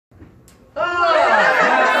Oh!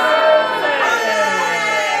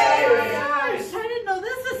 I didn't know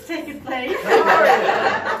this was taking place.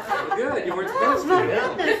 Good, you weren't Oh supposed my to.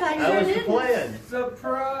 goodness, I That sure was the didn't. plan.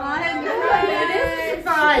 Surprise! I know, it is a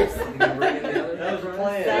surprise. You can bring in the other That was the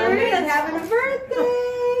plan. Sarah's having a birthday.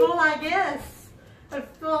 Well, I guess.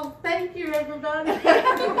 Well, thank you, everybody.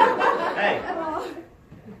 Hey,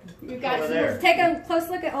 You guys over there. take a close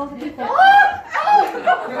look at all the people. Oh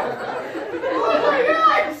my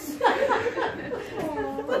gosh!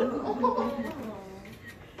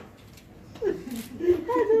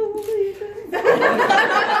 I don't believe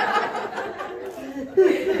it.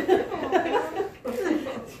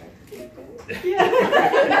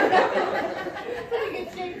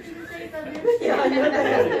 Yeah, I know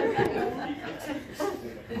that.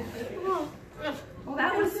 Well,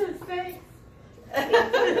 that was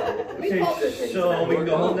Okay, so we can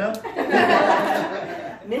go home now?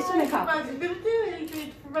 mission I accomplished. wasn't going to do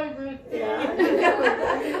anything for my birthday.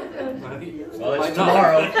 Well, it's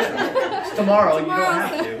tomorrow. It's tomorrow. You don't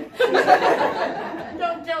have to.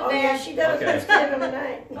 Don't tell Oh, Dad. yeah, she does. Okay. Let's get him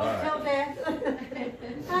tonight. All right. Tell Dad.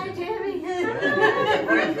 Hi, Tammy.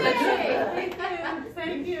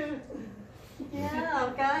 Thank you. Yeah,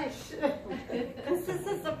 gosh. This is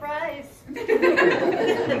a surprise.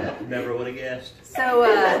 Never would have guessed. So,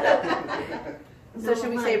 so should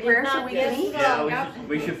we say a prayer so we can eat? Yeah,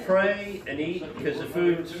 we should pray and eat because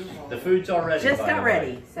the food's already. Just by got the way.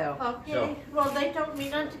 ready, so. Okay, So- well, they told me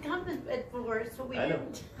not to come at 4, so we I know.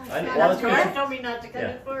 didn't. I know. Well, That's it's correct. good. Told me not to come Yeah.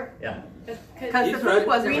 at 4. Yeah. Because the He's food right.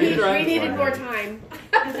 wasn't He's ready. right. We needed more time.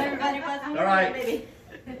 Because everybody wasn't All right. maybe.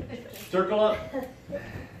 Circle up.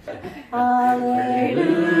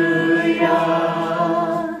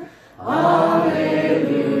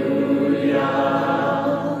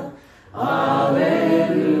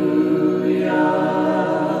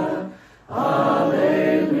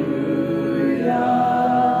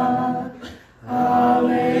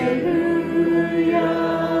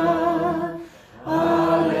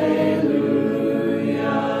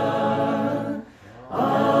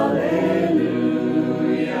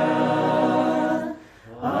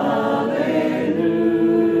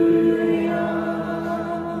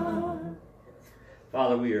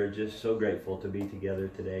 Father, we are just so grateful to be together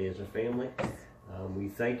today as a family. We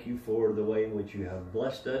thank you for the way in which you have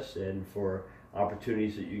blessed us and for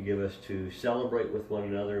opportunities that you give us to celebrate with one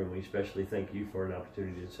another. And we especially thank you for an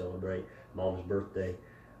opportunity to celebrate Mom's birthday.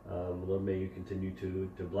 Lord, may you continue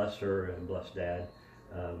to bless her and bless Dad.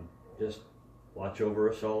 Just watch over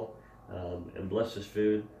us all and bless this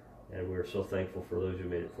food. And we're so thankful for those who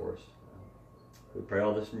made it for us. We pray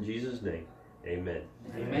all this in Jesus' name. Amen.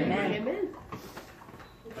 Amen. Amen.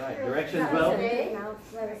 All right, directions, Well. Today,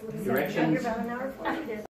 Directions. about an hour 40.